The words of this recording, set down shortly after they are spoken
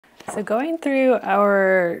So going through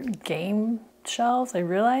our game shelves, I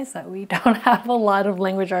realized that we don't have a lot of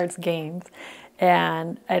language arts games,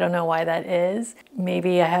 and I don't know why that is.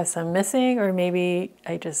 Maybe I have some missing, or maybe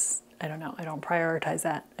I don't know, I don't prioritize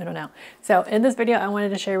that, I don't know. So in this video, I wanted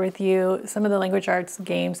to share with you some of the language arts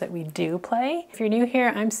games that we do play. If you're new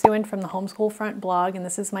here, I'm Xuan from the Homeschool Front blog, and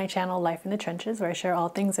this is my channel, Life in the Trenches, where I share all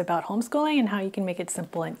things about homeschooling and how you can make it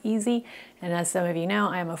simple and easy. And as some of you know,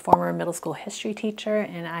 I am a former middle school history teacher,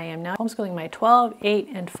 and I am now homeschooling my 12, 8,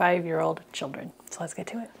 and 5-year-old children. So let's get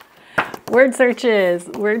to it. Word searches,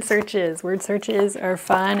 word searches. Word searches are a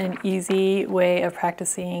fun and easy way of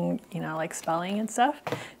practicing, like spelling and stuff.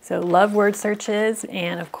 So love word searches,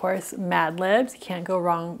 and of course Mad Libs. You can't go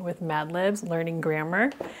wrong with Mad Libs, learning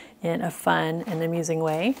grammar in a fun and amusing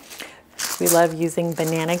way. We love using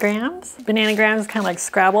bananagrams. Bananagrams is kind of like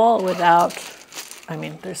Scrabble without,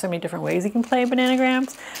 there's so many different ways you can play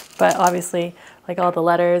bananagrams, but obviously like all the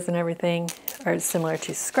letters and everything are similar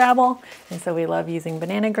to Scrabble, and so we love using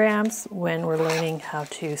bananagrams when we're learning how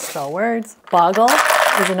to spell words. Boggle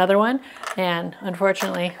is another one, and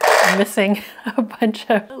unfortunately I'm missing a bunch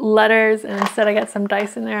of letters, and instead I got some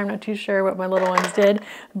dice in there. I'm not too sure what my little ones did,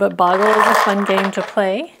 but Boggle is a fun game to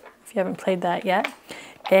play if you haven't played that yet.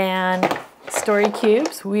 And Story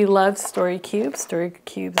Cubes, we love Story Cubes. Story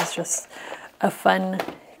Cubes is just a fun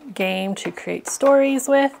game to create stories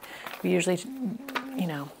with. We usually,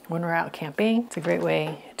 when we're out camping, it's a great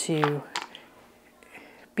way to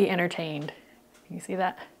be entertained. Can you see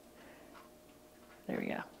that? There we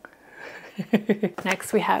go.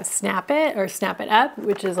 Next we have Snap It or Snap It Up,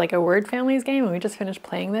 which is like a word families game, and we just finished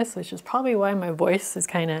playing this, which is probably why my voice is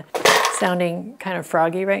sounding kind of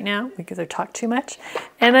froggy right now, because I talk too much.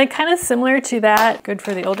 And then kind of similar to that, good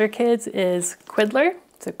for the older kids, is Quiddler.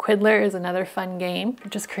 So Quiddler is another fun game,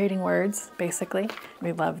 just creating words, basically.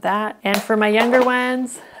 We love that. And for my younger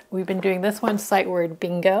ones, we've been doing this one, Sight Word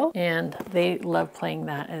Bingo, and they love playing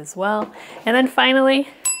that as well. And then finally,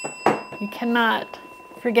 you cannot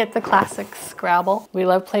forget the classic Scrabble. We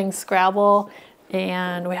love playing Scrabble,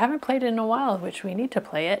 and we haven't played it in a while, which we need to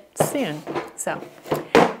play it soon. So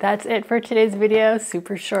that's it for today's video,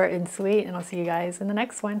 super short and sweet, and I'll see you guys in the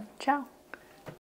next one. Ciao.